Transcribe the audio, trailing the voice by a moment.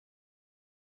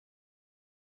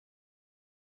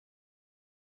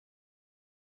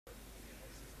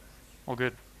All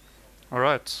good. All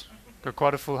right. Got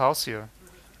quite a full house here.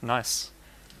 Nice.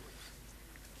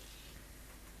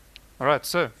 All right,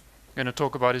 so I'm going to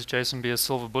talk about is JSONB a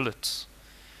silver bullet,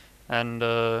 and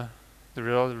the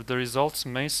results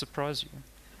may surprise you.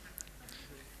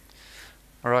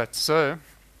 All right, so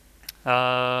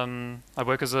I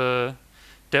work as a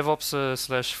DevOps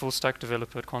slash full stack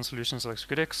developer at Quant Solutions like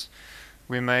Scridex.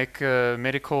 We make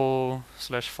medical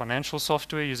slash financial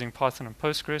software using Python and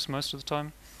Postgres most of the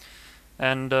time.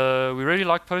 And we really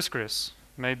like Postgres,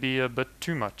 maybe a bit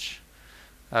too much.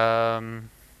 There's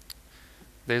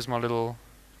my little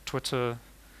Twitter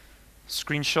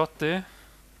screenshot there.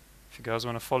 If you guys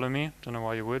want to follow me, don't know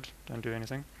why you would, don't do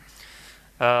anything.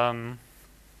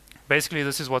 Basically,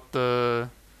 this is what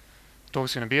the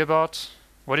talk's going to be about.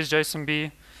 What is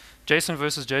JSONB? JSON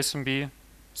versus JSONB.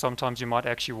 Sometimes you might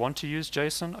actually want to use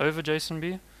JSON over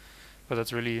JSONB, but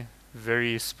that's really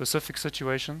very specific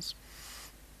situations.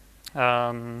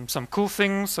 Some cool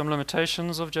things, some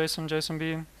limitations of JSON,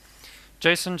 JSONB.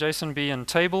 JSON, JSONB, and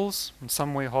tables, and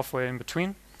somewhere halfway in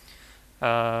between.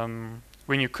 When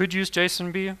you could use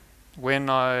JSONB, when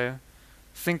I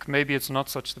think maybe it's not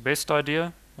such the best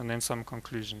idea, and then some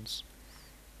conclusions.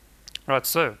 Right,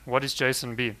 so what is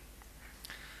JSONB?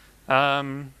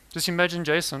 Just imagine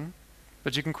JSON,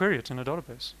 but you can query it in a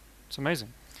database. It's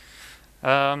amazing.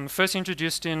 First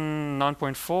introduced in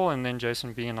 9.4 and then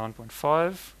JSONB in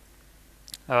 9.5.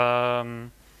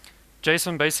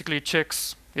 JSON basically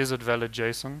checks, is it valid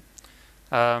JSON,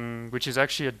 which is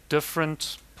actually a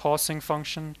different parsing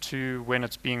function to when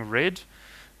it's being read,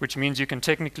 which means you can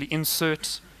technically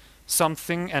insert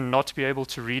something and not be able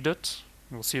to read it.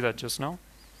 We'll see that just now.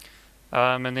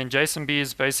 And then JSONB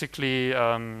is basically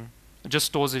it just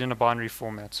stores it in a binary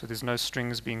format, so there's no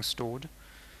strings being stored.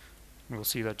 And we'll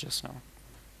see that just now.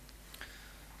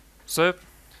 So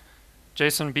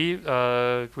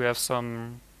JSONB, we have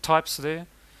some types there.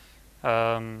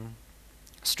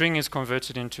 String is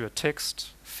converted into a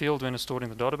text field when it's stored in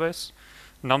the database.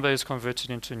 Number is converted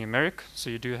into numeric, so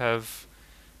you do have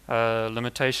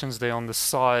limitations there on the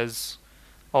size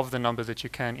of the number that you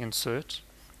can insert.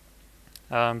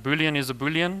 Boolean is a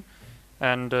Boolean,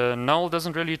 and null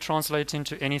doesn't really translate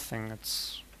into anything.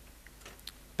 It's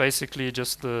basically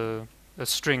just a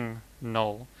string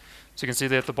null. So you can see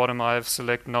there at the bottom I have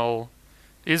select null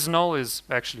is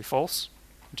actually false,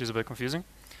 which is a bit confusing.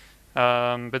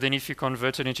 But then if you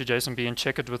convert it into JSONB and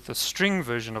check it with the string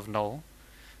version of null,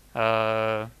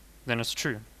 then it's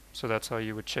true. So that's how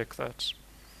you would check that.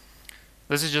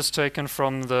 This is just taken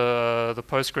from the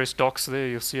Postgres docs there.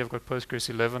 You'll see I've got Postgres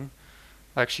 11.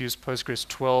 I actually use Postgres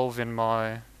 12 in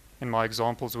my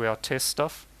examples where I test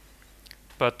stuff.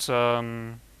 But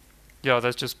yeah,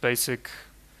 that's just basic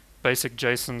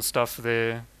JSON stuff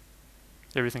there.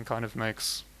 Everything kind of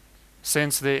makes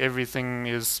sense there. Everything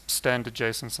is standard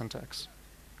JSON syntax.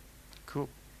 Cool.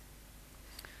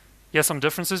 Yeah, some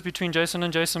differences between JSON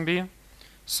and JSONB.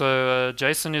 So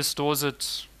JSON stores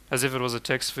it as if it was a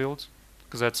text field,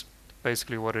 because that's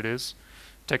basically what it is.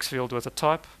 Text field with a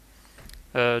type.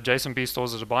 JSONB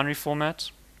stores as a binary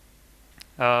format.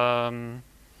 The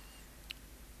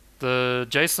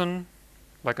JSON,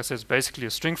 like I said, is basically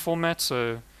a string format,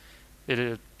 so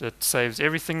it saves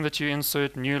everything that you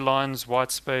insert, new lines,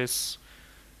 white space,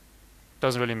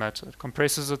 doesn't really matter. It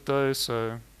compresses it though,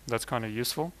 so that's kind of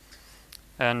useful.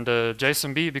 And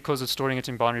JSONB, because it's storing it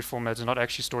in binary format, is not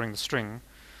actually storing the string,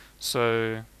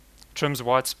 so trims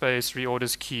white space,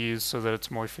 reorders keys so that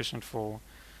it's more efficient for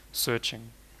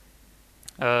searching.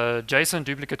 JSON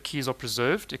duplicate keys are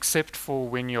preserved, except for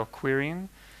when you're querying,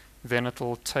 then it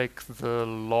will take the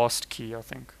last key, I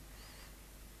think.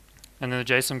 And then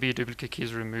the JSONB duplicate key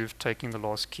is removed, taking the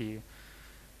last key.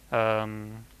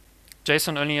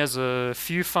 JSON only has a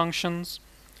few functions.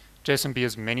 JSONB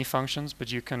has many functions,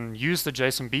 but you can use the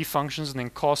JSONB functions and then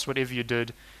cast whatever you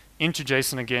did into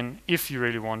JSON again if you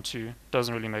really want to.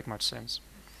 Doesn't really make much sense.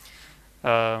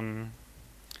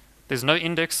 There's no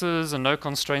indexes and no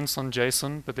constraints on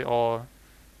JSON, but there are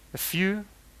a few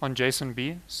on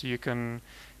JSONB. So you can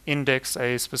index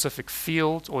a specific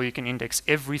field, or you can index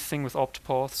everything with opt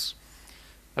paths.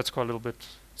 That's quite a little bit,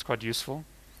 it's quite useful.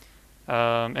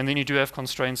 And then you do have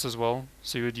constraints as well.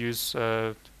 So you would use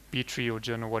B-tree or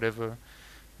gen or whatever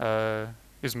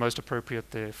is most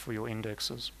appropriate there for your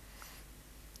indexes.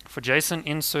 For JSON,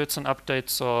 inserts and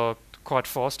updates are quite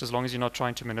fast as long as you're not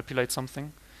trying to manipulate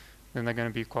something. Then they're going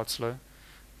to be quite slow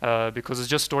because it's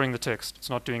just storing the text. It's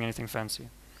not doing anything fancy.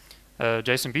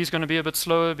 JSONB is going to be a bit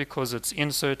slower because it's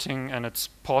inserting and it's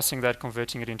parsing that,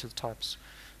 converting it into the types.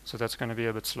 So that's going to be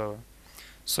a bit slower.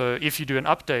 So if you do an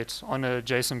update on a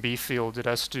JSONB field, it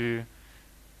has to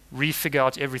refigure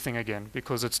out everything again,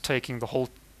 because it's taking the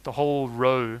whole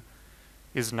row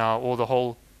is now, or the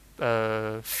whole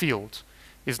field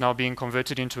is now being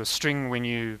converted into a string when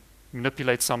you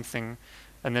manipulate something,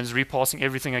 and then it's repassing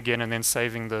everything again and then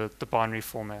saving the binary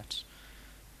format.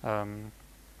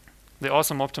 There are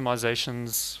some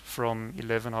optimizations from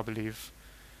 11, I believe,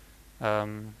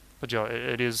 but yeah,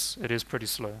 it is pretty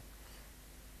slow.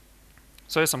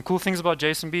 So some cool things about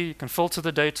JSONB: you can filter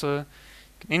the data,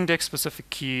 you can index specific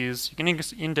keys, you can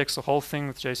index the whole thing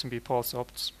with JSONB paths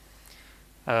opts.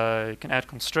 You can add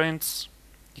constraints.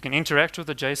 You can interact with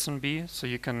the JSONB, so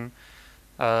you can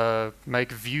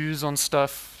make views on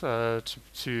stuff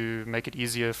to make it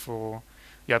easier for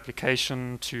the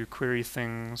application to query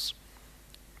things.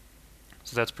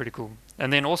 So that's pretty cool.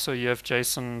 And then also you have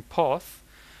JSON path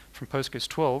from Postgres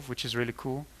 12, which is really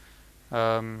cool.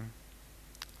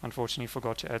 Unfortunately,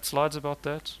 forgot to add slides about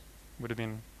that. Would have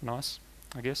been nice,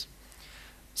 I guess.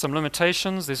 Some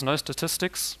limitations: there's no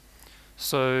statistics.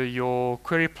 So your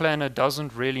query planner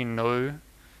doesn't really know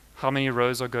how many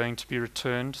rows are going to be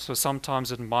returned. So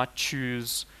sometimes it might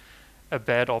choose a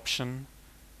bad option.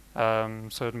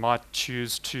 So it might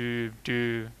choose to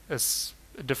do a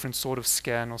different sort of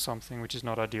scan or something, which is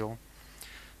not ideal.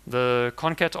 The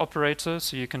concat operator,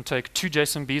 so you can take two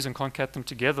JSONBs and concat them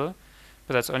together,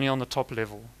 but that's only on the top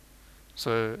level.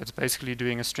 So it's basically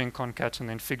doing a string concat and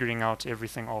then figuring out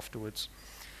everything afterwards.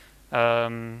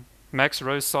 Max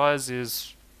row size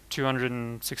is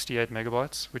 268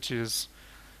 megabytes, which is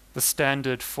the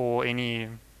standard for any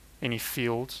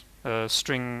field. A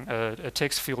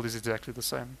text field is exactly the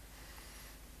same.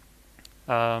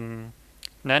 Nan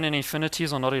and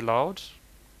infinities are not allowed,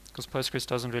 because Postgres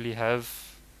doesn't really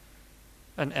have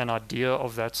an idea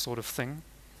of that sort of thing.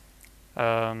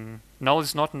 Null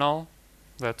is not null.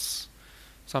 That's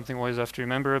something we always have to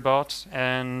remember about.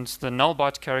 And the null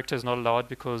byte character is not allowed,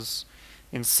 because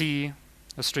in C,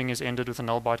 a string is ended with a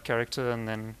null byte character, and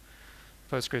then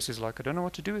Postgres is like, I don't know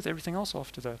what to do with everything else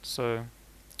after that. So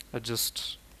it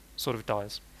just sort of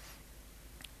dies.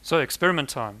 So experiment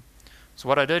time. So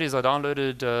what I did is I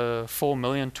downloaded 4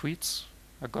 million tweets.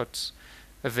 I got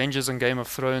Avengers and Game of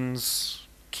Thrones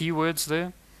keywords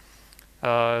there.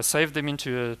 Saved them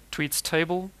into a tweets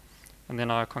table, and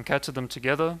then I concatenated them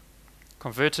together,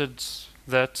 converted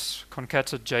that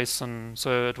concatenated JSON.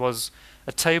 So it was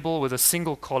a table with a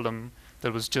single column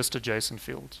that was just a JSON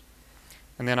field.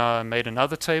 And then I made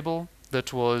another table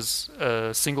that was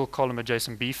a single column, a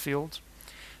JSONB field.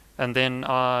 And then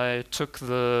I took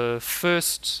the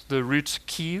root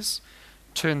keys,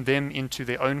 turned them into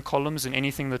their own columns, and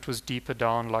anything that was deeper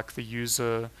down, like the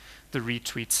user, the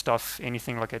retweet stuff,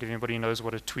 anything like that. If anybody knows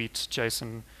what a tweet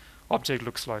JSON object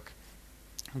looks like,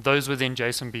 those were then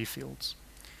JSONB fields.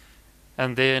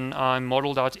 And then I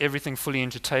modeled out everything fully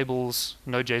into tables,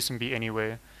 no JSONB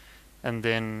anywhere, and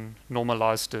then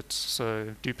normalized it,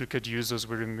 so duplicate users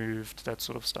were removed, that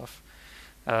sort of stuff.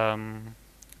 Then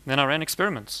I ran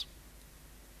experiments.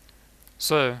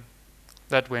 So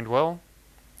that went well,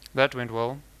 that went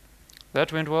well,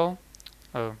 that went well.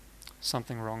 Oh,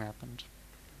 something wrong happened.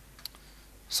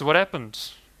 So what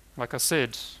happened? Like I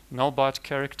said, null byte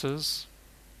characters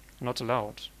not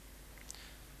allowed.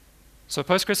 So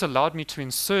Postgres allowed me to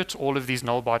insert all of these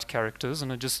null byte characters,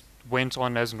 and it just went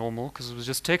on as normal because it was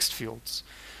just text fields.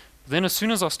 But then as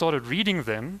soon as I started reading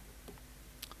them,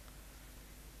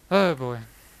 oh boy,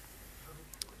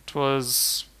 it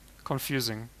was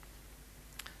confusing.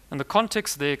 And the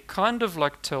context there kind of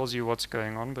like tells you what's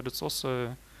going on, but it's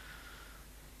also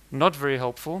not very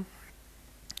helpful.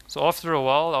 So after a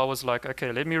while, I was like,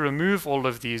 okay, let me remove all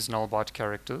of these null byte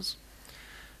characters.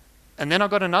 And then I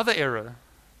got another error.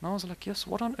 And I was like, yes,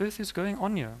 what on earth is going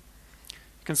on here?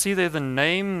 You can see there the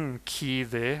name key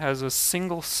there has a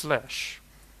single slash.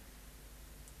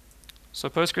 So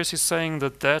Postgres is saying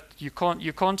that you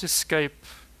can't escape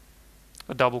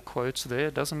a double quote there.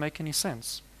 It doesn't make any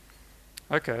sense.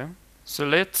 Okay, so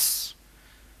let's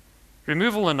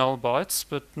remove all the null bytes,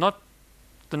 but not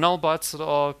the null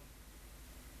bytes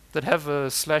that have a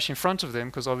slash in front of them,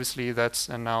 because obviously that's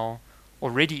a now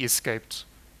already escaped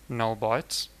null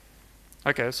byte.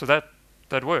 Okay, so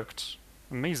that worked.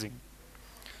 Amazing.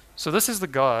 So this is the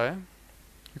guy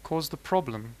who caused the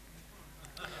problem.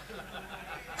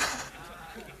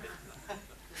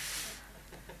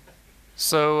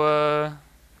 So,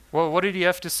 well, what did he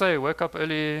have to say? Woke up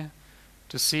early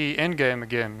to see Endgame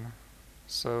again.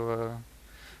 So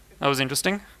that was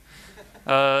interesting.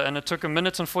 And it took 1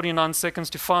 minute and 49 seconds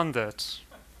to find that.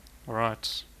 All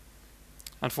right.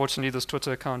 Unfortunately, this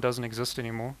Twitter account doesn't exist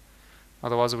anymore.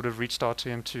 Otherwise, I would have reached out to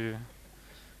him to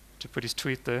put his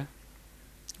tweet there.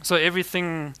 So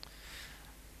everything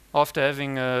After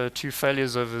having 2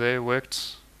 failures over there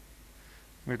worked,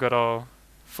 we've got our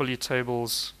fully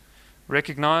tables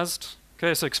recognized.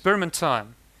 Okay, so experiment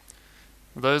time.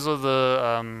 Those are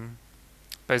the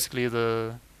basically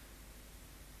the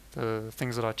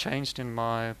things that I changed in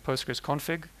my Postgres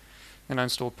config. Then I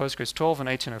installed Postgres 12 and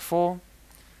 1804.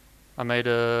 I made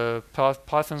a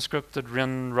Python script that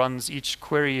runs each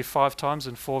query 5 times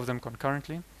and 4 of them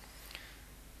concurrently.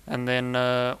 And then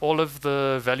all of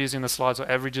the values in the slides are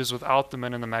averages without the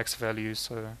min and the max values,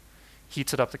 so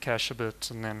heated up the cache a bit,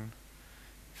 and then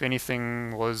if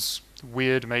anything was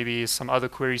weird, maybe some other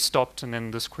query stopped and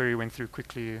then this query went through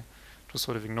quickly, it was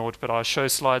sort of ignored. But I show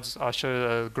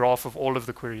a graph of all of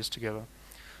the queries together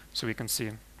so we can see.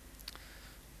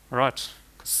 All right,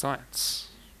 science.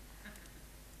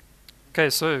 Okay,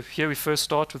 so here we first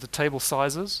start with the table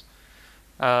sizes.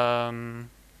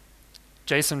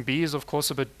 JSONB is of course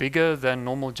a bit bigger than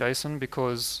normal JSON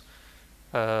because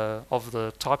of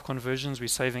the type conversions. We're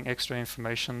saving extra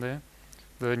information there.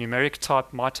 The numeric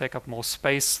type might take up more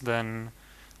space than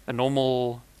a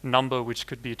normal number, which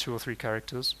could be 2 or 3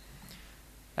 characters.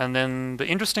 And then the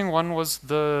interesting one was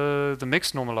the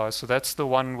mixed normalized. So that's the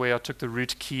one where I took the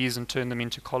root keys and turned them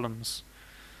into columns.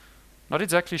 Not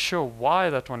exactly sure why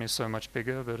that one is so much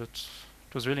bigger, but it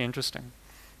was really interesting.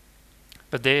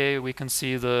 But there we can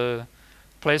see the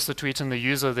place the tweet and the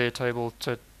user there table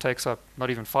takes up not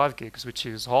even 5 gigs, which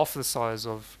is half the size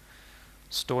of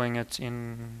storing it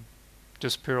in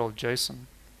just pure old JSON.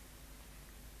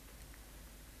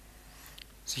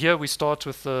 So here we start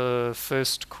with the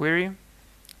first query,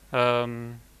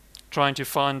 trying to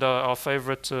find our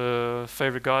favorite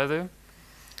guy there.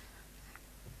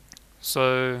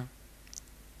 So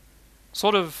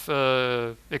sort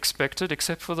of expected,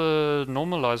 except for the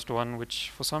normalized one,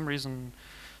 which for some reason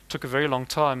took a very long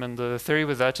time. And the theory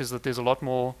with that is that there's a lot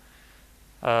more,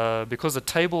 because the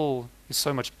table is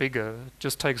so much bigger, it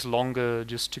just takes longer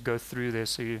just to go through there.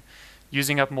 So you're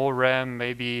using up more RAM,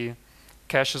 maybe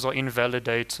caches are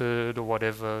invalidated or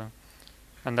whatever.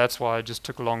 And that's why it just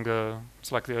took longer.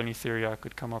 It's like the only theory I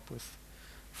could come up with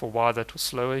for why that was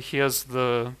slower. Here's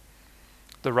the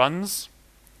runs.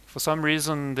 For some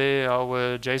reason there,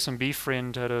 our JSONB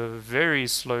friend had a very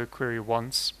slow query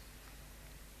once.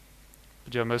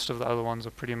 But yeah, most of the other ones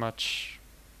are pretty much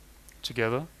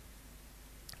together.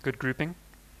 Good grouping.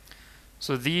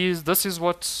 So this is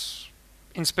what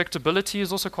inspectability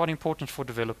is also quite important for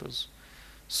developers.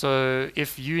 So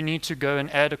if you need to go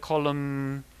and add a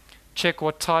column, check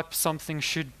what type something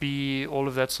should be, all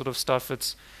of that sort of stuff,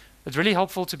 it's really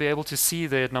helpful to be able to see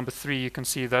there at number 3. You can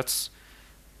see that's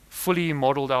fully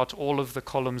modeled out all of the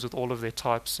columns with all of their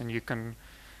types, and you can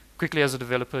quickly as a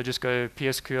developer just go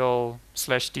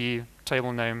psql/d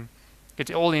table name,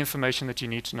 get all the information that you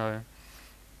need to know.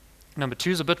 Number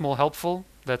 2 is a bit more helpful.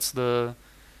 That's the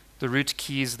root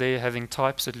keys there having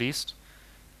types at least.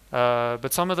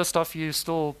 But some of the stuff you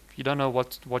don't know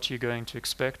what you're going to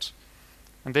expect.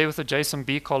 And there with the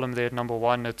JSONB column there at number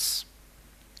 1, it's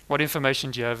what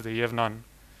information do you have there? You have none.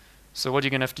 So what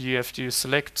you're going to have to do, you have to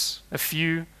select a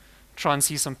few, try and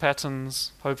see some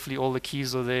patterns. Hopefully all the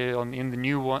keys are there on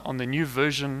the new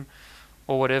version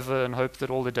or whatever, and hope that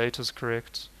all the data is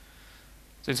correct.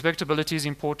 So inspectability is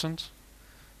important.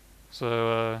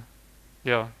 So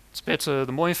yeah, it's better.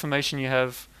 The more information you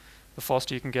have, the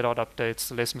faster you can get out updates,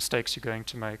 the less mistakes you're going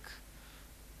to make,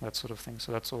 that sort of thing.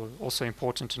 So that's also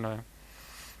important to know.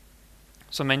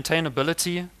 So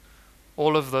maintainability,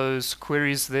 all of those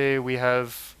queries there, we're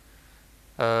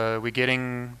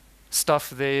getting stuff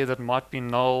there that might be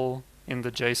null in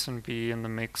the JSONB in the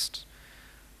mixed,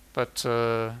 but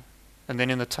and then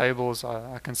in the tables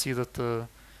I can see that the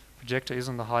projector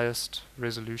isn't the highest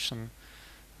resolution,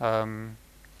 but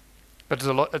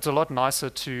it's a lot nicer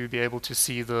to be able to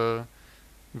see the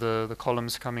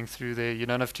columns coming through there. You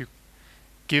don't have to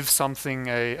give something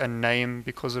a name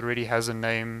because it already has a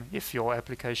name if your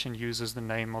application uses the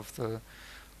name of the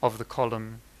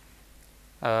column.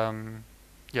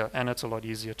 Yeah, and it's a lot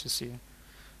easier to see.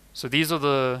 So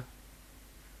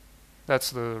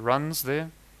that's the runs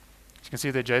there. As you can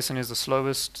see there, JSON is the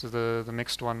slowest, the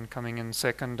mixed one coming in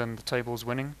second, and the table's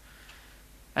winning.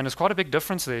 And there's quite a big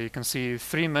difference there. You can see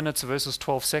 3 minutes versus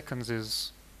 12 seconds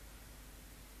it's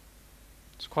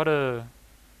quite a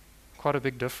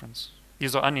big difference.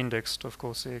 These are unindexed, of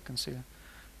course, there you can see.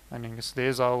 Unindexed.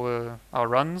 There's our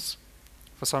runs.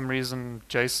 For some reason,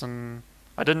 JSON,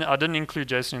 I didn't include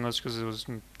JSON in this because there was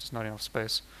just not enough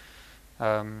space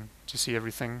to see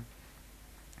everything.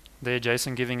 There,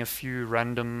 JSON giving a few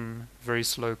random, very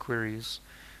slow queries,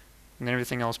 and then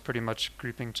everything else pretty much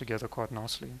grouping together quite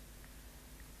nicely.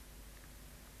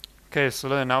 Okay,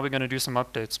 so now we're going to do some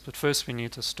updates, but first we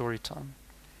need a story time.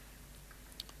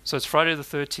 So it's Friday the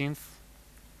 13th.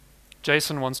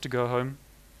 Jason wants to go home.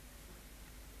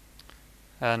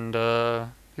 And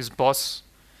his boss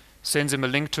sends him a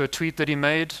link to a tweet that he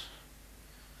made.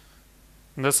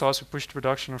 And this asks we push to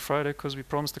production on Friday because we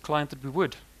promised the client that we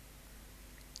would.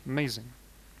 Amazing.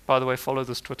 By the way, follow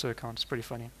this Twitter account. It's pretty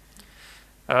funny.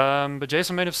 But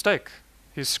Jason made a mistake.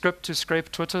 His script to scrape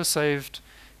Twitter saved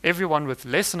everyone with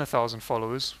less than 1,000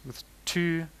 followers with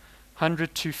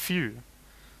 200 too few.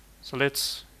 So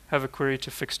let's have a query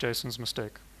to fix Jason's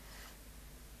mistake.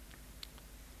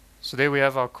 So there we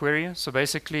have our query. So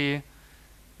basically,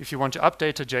 if you want to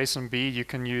update a JSONB, you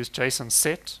can use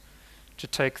JSON to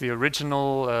take the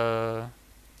original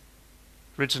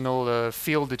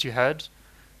field that you had,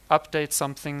 update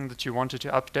something that you wanted to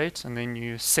update, and then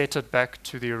you set it back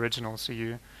to the original. So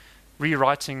you're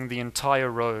rewriting the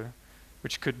entire row,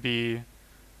 which could be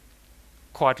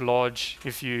quite large.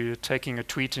 If you're taking a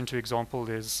tweet into example,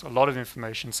 there's a lot of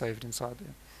information saved inside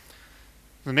there.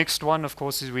 The next one, of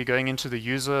course, is we're going into the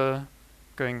user,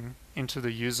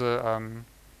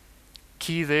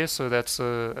 key there. So that's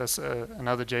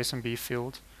another JSONB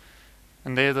field.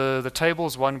 And there, the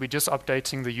tables one, we're just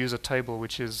updating the user table,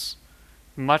 which is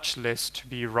much less to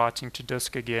be writing to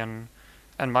disk again,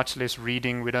 and much less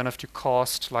reading. We don't have to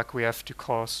cast like we have to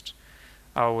cast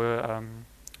our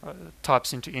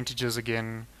types into integers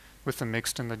again with the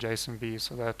mixed in the JSONB.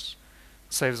 So that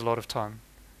saves a lot of time.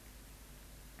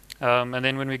 And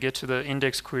then when we get to the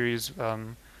index queries,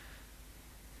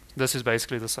 this is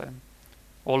basically the same.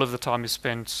 All of the time is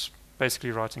spent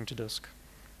basically writing to disk.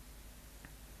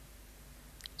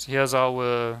 So here's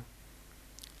our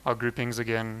groupings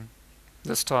again.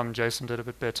 This time JSON did a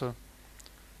bit better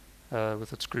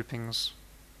with its groupings.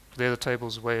 There the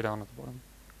table's way down at the bottom.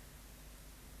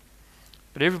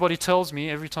 But everybody tells me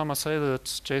every time I say that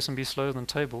JSONB is slower than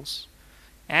tables,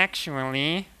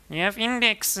 actually, you have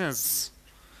indexes.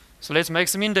 So let's make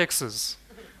some indexes.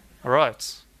 All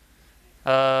right.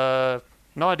 No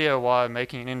idea why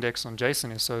making an index on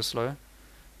JSON is so slow.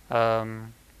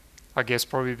 I guess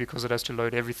probably because it has to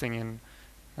load everything in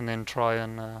and then try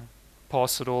and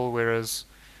parse it all, whereas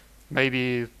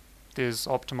maybe there's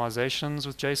optimizations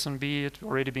with JSONB, it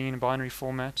already being in binary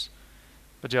format.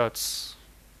 But yeah, it's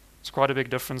quite a big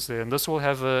difference there. And this will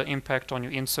have an impact on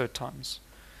your insert times,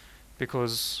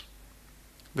 because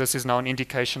this is now an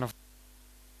indication of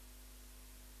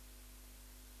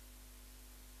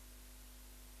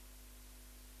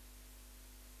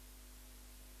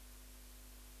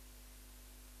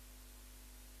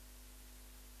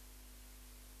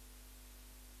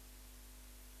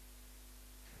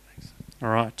all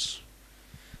right.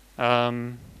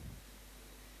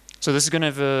 So this is going to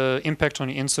have an impact on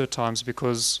your insert times,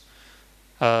 because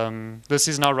this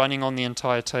is now running on the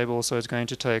entire table, so it's going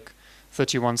to take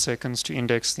 31 seconds to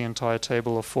index the entire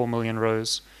table of 4 million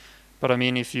rows. But I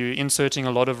mean, if you're inserting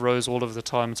a lot of rows all of the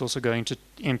time, it's also going to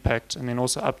impact, and then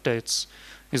also updates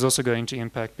is also going to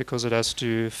impact, because it has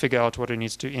to figure out what it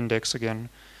needs to index again.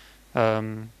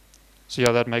 So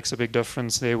yeah, that makes a big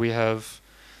difference. There we have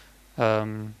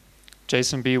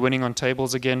JSONB winning on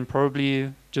tables again,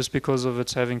 probably just because of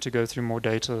its having to go through more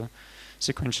data.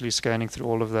 Sequentially scanning through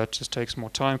all of that just takes more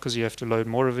time, because you have to load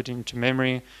more of it into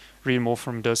memory, read more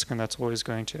from disk, and that's always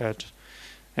going to add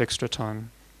extra time.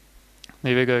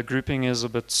 There we go. Grouping is a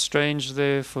bit strange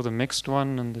there for the mixed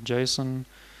one and the JSON.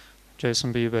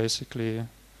 JSONB basically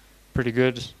pretty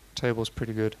good. Table's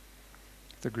pretty good.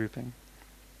 The grouping.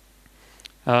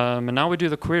 And now we do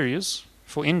the queries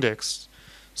for index.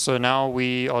 So now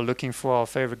we are looking for our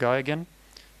favorite guy again.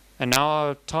 And now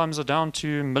our times are down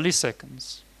to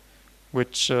milliseconds,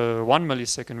 which 1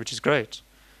 millisecond, which is great.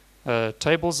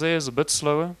 Tables there is a bit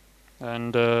slower,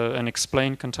 and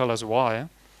explain can tell us why.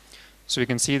 So we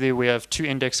can see there we have 2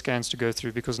 index scans to go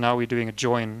through, because now we're doing a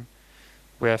join.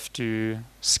 We have to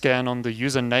scan on the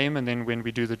user name, and then when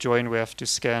we do the join, we have to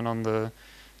scan on the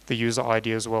user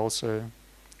ID as well. So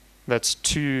that's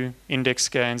 2 index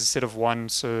scans instead of 1.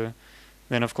 So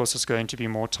then of course it's going to be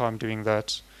more time doing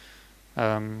that.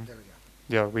 There we go.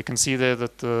 Yeah, we can see there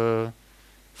that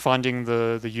finding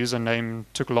the username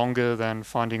took longer than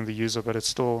finding the user, but it's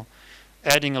still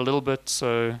adding a little bit.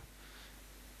 So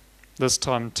this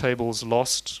time tables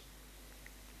lost,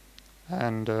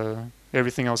 and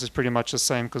everything else is pretty much the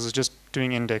same, because it's just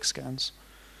doing index scans.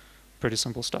 Pretty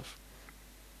simple stuff.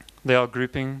 They are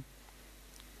grouping.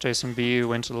 JSONB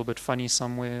went a little bit funny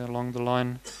somewhere along the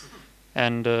line,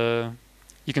 and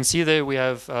you can see there we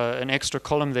have an extra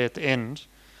column there at the end.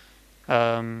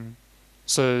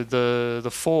 So the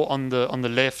 4 on the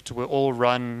left were all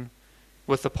run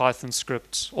with the Python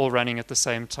script all running at the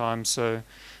same time. So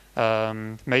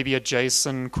maybe a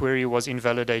JSON query was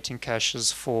invalidating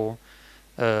caches for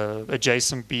a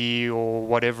JSONB or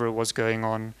whatever was going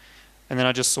on. And then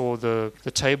I just saw the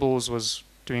tables was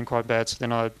doing quite bad. So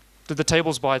then I did the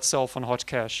tables by itself on hot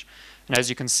cache. And as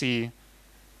you can see,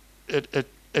 it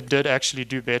did actually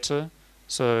do better.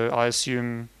 So I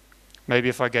assume maybe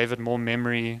if I gave it more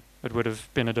memory, it would have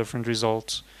been a different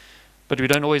result. But we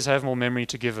don't always have more memory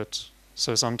to give it.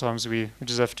 So sometimes we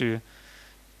just have to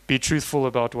be truthful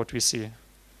about what we see.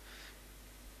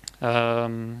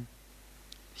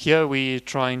 Here we're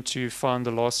trying to find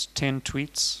the last 10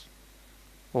 tweets.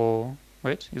 Or,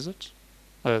 wait, is it?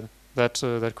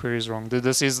 That query is wrong.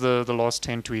 This is the last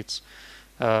 10 tweets.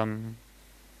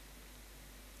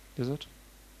 Is it?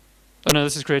 Oh no,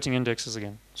 this is creating indexes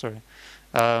again. Sorry.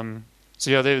 So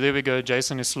yeah, there we go.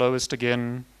 JSON is slowest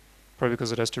again, probably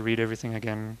because it has to read everything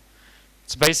again.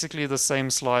 It's basically the same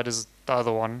slide as the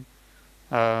other one.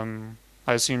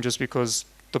 I assume just because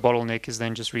the bottleneck is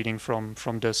then just reading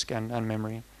from disk and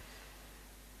memory.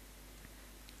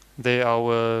 There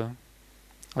our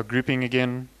grouping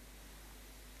again.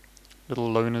 Little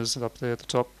loners up there at the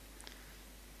top.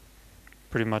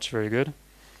 Pretty much very good.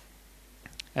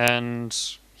 And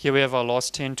here we have our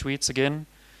last 10 tweets again.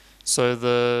 So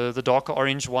the darker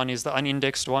orange one is the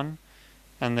unindexed one,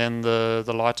 and then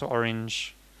the lighter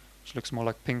orange, which looks more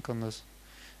like pink on this,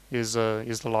 is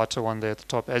the lighter one there at the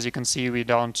top. As you can see, we're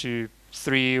down to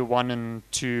 3, 1, and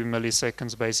 2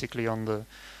 milliseconds basically on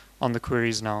the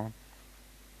queries now,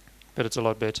 but it's a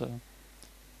lot better.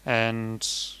 And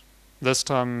this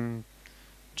time,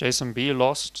 JSONB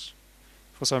lost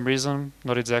for some reason.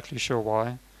 Not exactly sure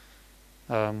why.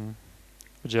 But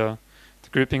yeah, the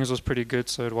groupings was pretty good,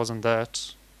 so it wasn't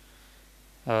that.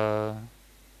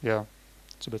 Yeah,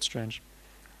 it's a bit strange.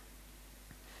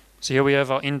 So here we have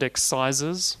our index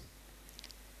sizes.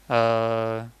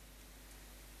 Yeah,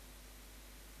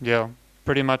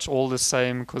 pretty much all the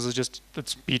same because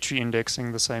it's B-tree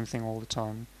indexing the same thing all the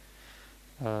time.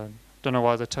 Don't know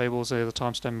why the tables there, the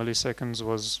timestamp milliseconds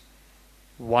was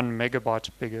 1 megabyte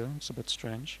bigger. It's a bit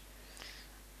strange.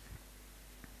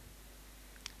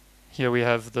 Here we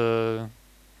have the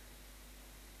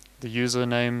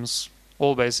usernames,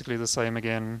 all basically the same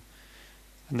again.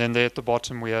 And then there at the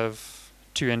bottom we have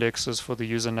 2 indexes for the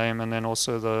username and then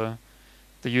also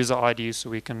the user ID so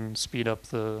we can speed up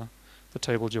the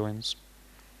table joins.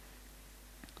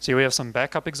 So here we have some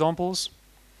backup examples.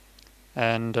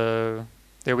 And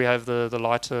there we have the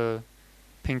lighter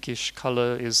pinkish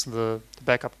color is the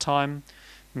backup time,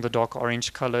 and the dark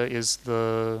orange color is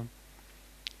the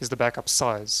backup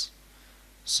size.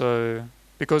 So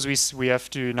because we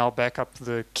have to now back up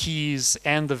the keys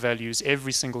and the values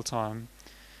every single time,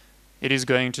 it is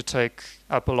going to take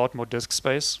up a lot more disk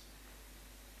space.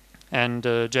 And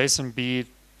JSONB,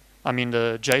 I mean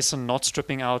the JSON not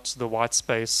stripping out the white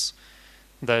space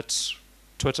that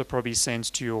Twitter probably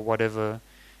sends to you or whatever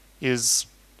is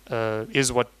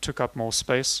what took up more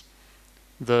space.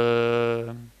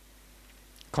 The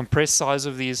compressed size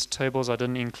of these tables, I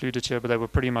didn't include it here, but they were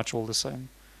pretty much all the same.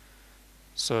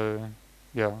 So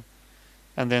yeah,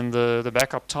 and then the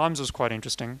backup times was quite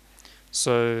interesting.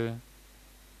 So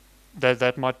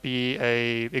that might be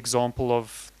a example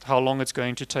of how long it's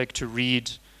going to take to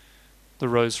read the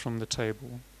rows from the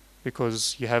table,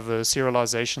 because you have a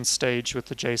serialization stage with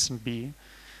the JSONB,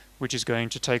 which is going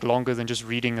to take longer than just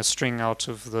reading a string out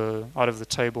of the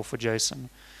table for JSON.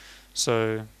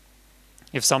 So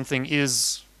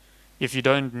if you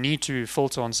don't need to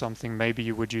filter on something, maybe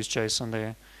you would use JSON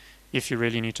there if you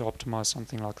really need to optimize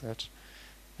something like that.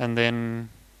 And then,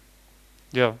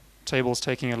 yeah, tables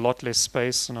taking a lot less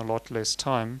space and a lot less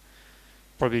time,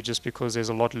 probably just because there's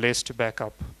a lot less to back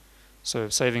up. So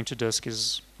saving to disk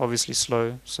is obviously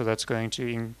slow, so that's going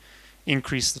to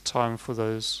increase the time for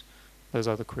those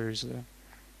other queries there.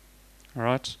 All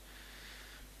right.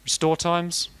 Restore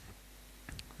times.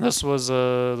 This was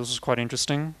quite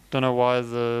interesting. Don't know why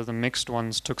the mixed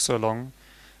ones took so long.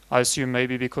 I assume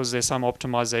maybe because there's some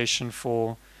optimization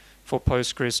for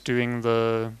Postgres doing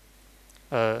the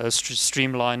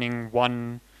streamlining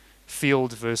one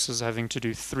field versus having to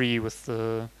do 3 with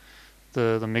the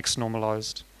mix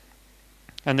normalized.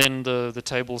 And then the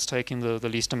tables taking the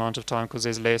least amount of time because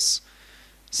there's less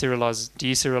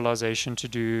deserialization to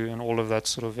do and all of that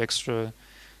sort of extra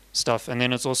stuff. And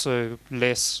then it's also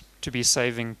less to be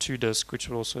saving to disk, which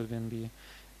will also then be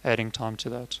adding time to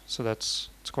that. So it's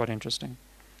quite interesting.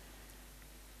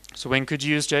 So when could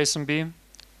you use JSONB?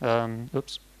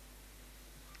 Oops.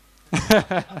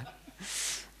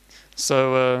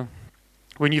 So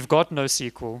when you've got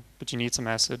NoSQL, but you need some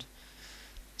ACID.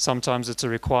 Sometimes it's a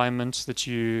requirement that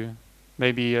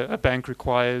maybe a bank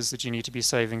requires that you need to be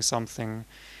saving something,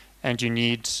 and you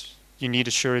need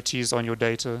sureties on your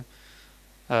data.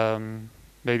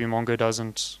 Maybe Mongo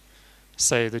doesn't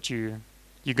say that you're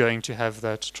going to have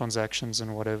that transactions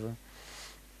and whatever.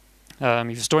 If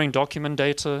you're storing document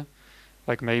data,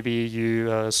 like maybe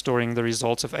you storing the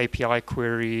results of API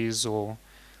queries or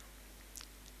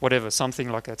whatever, something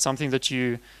like that, something that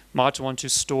you might want to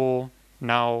store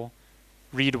now,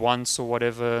 read once or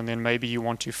whatever, and then maybe you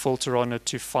want to filter on it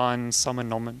to find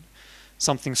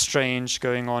something strange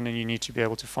going on, and you need to be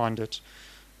able to find it.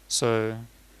 So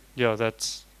yeah,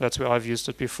 that's where I've used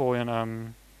it before,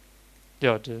 and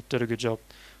yeah, did a good job.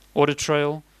 Audit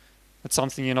trail, it's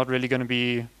something you're not really going to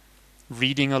be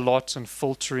reading a lot and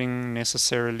filtering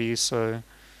necessarily, so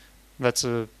that's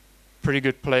a pretty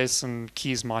good place, and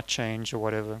keys might change or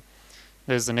whatever.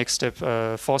 There's the next step,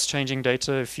 fast changing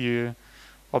data. If you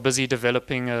are busy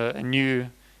developing a new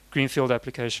greenfield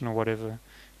application or whatever,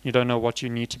 you don't know what you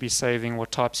need to be saving, what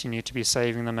types you need to be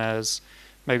saving them as,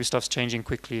 maybe stuff's changing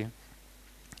quickly,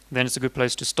 then it's a good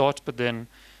place to start. But then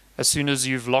as soon as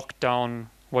you've locked down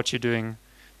what you're doing,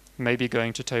 maybe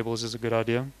going to tables is a good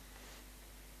idea.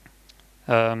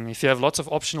 If you have lots of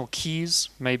optional keys,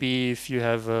 maybe if you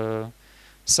have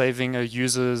saving a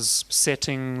user's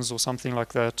settings or something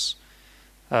like that,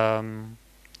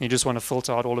 you just want to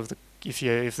filter out all of the,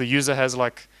 if the user has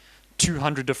like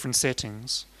 200 different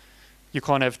settings, you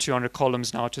can't have 200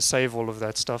 columns now to save all of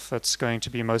that stuff. That's going to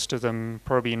be, most of them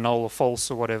probably null or false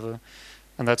or whatever,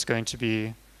 and that's going to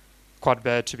be quite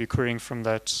bad to be querying from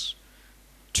that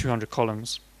 200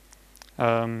 columns.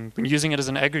 When using it as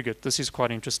an aggregate, this is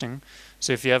quite interesting.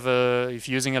 So if you're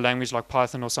using a language like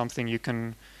Python or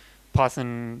something,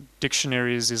 Python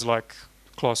dictionaries is like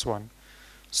class 1.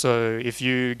 So if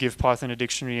you give Python a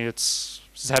dictionary, it's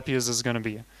as happy as it's going to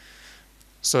be.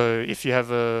 So if you have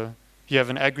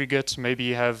an aggregate, maybe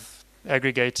you have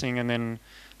aggregating and then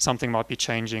something might be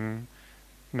changing.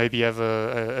 Maybe you have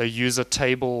a user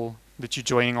table that you're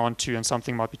joining onto and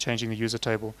something might be changing the user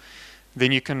table.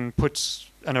 Then you can put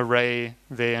an array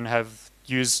there and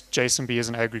use JSONB as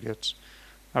an aggregate.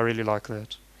 I really like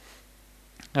that.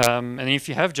 And if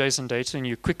you have JSON data and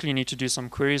you quickly need to do some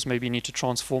queries, maybe you need to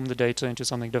transform the data into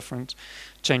something different,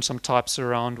 change some types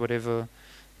around, whatever.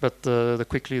 But the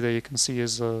quickly there you can see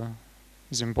is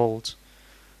in bold.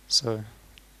 So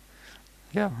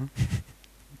yeah.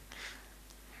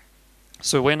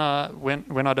 So when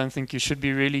I don't think you should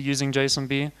be really using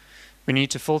JSONB, we need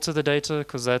to filter the data,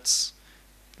 because that's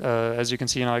as you can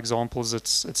see in our examples,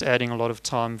 it's adding a lot of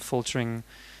time filtering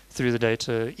through the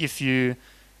data. If you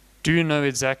do know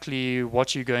exactly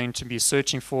what you're going to be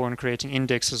searching for and creating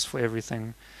indexes for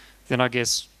everything, then I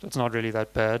guess it's not really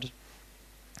that bad.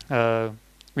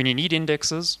 When you need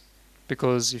indexes,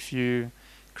 because if you're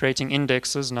creating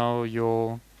indexes, now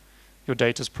your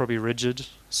data is probably rigid,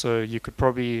 so you could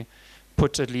probably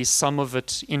put at least some of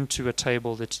it into a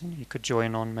table that you could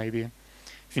join on maybe.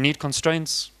 If you need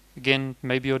constraints, again,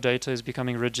 maybe your data is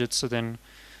becoming rigid, so then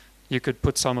you could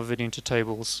put some of it into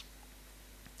tables.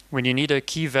 When you need a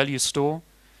key value store,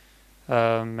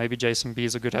 maybe JSONB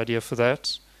is a good idea for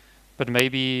that, but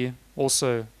maybe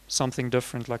also something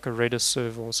different like a Redis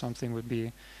server or something would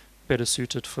be better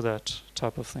suited for that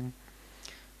type of thing.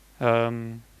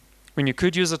 When you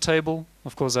could use a table,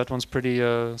 of course that one's pretty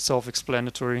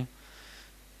self-explanatory.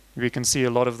 We can see a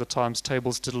lot of the times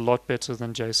tables did a lot better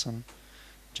than JSONB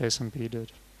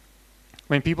did.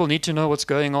 When people need to know what's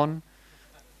going on,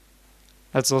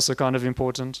 that's also kind of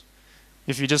important.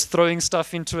 If you're just throwing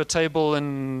stuff into a table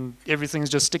and everything's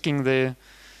just sticking there,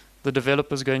 the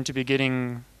developer's going to be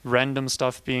getting random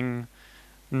stuff being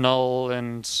null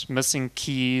and missing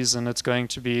keys, and you're going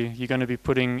to be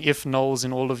putting if nulls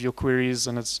in all of your queries,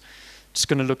 and it's just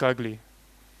going to look ugly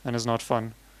and it's not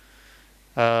fun.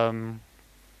 And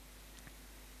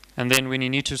then when you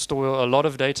need to store a lot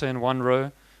of data in one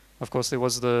row, of course there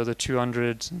was the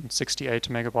 268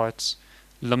 megabytes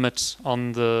limit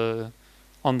on the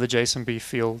JSONB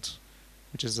field,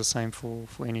 which is the same for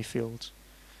any field.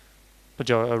 But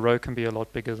yeah, a row can be a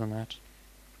lot bigger than that.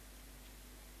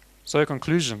 So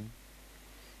conclusion.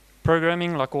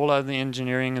 Programming, like all other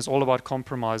engineering, is all about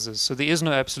compromises. So there is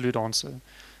no absolute answer.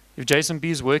 If JSONB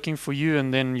is working for you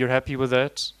and then you're happy with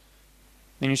that,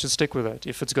 then you should stick with it.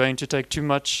 If it's going to take too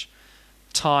much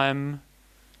time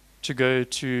to go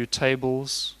to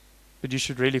tables, but you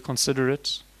should really consider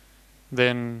it,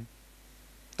 then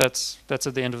that's at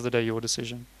the end of the day your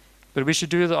decision. But we should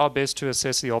do our best to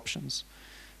assess the options.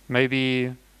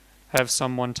 Maybe have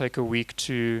someone take a week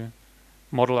to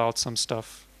model out some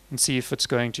stuff and see if it's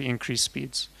going to increase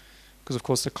speeds. because of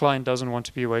course the client doesn't want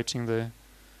to be waiting there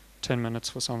 10 minutes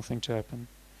for something to happen.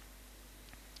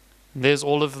 And there's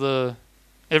all of the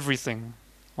everything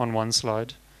on one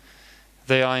slide.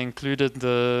 There I included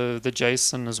the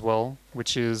JSON as well,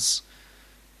 which is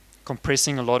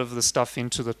compressing a lot of the stuff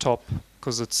into the top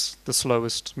because it's the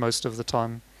slowest most of the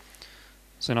time.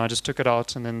 So now I just took it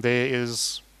out, and then there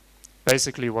is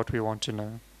basically what we want to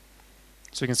know.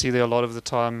 So you can see there a lot of the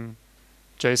time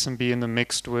JSONB in the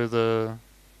mixed with the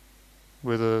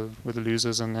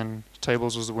losers, and then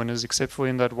tables was the winners, except for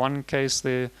in that one case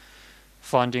there,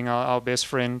 finding our best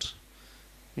friend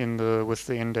in with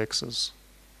the indexes.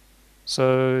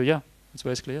 So yeah, that's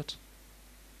basically it.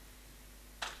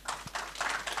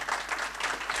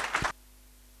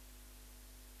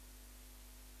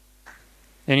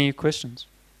 Any questions?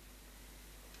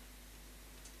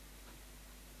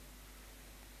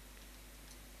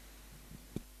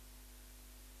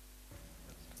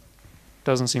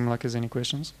 Doesn't seem like there's any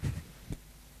questions.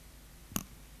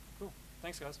 Cool.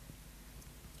 Thanks, guys.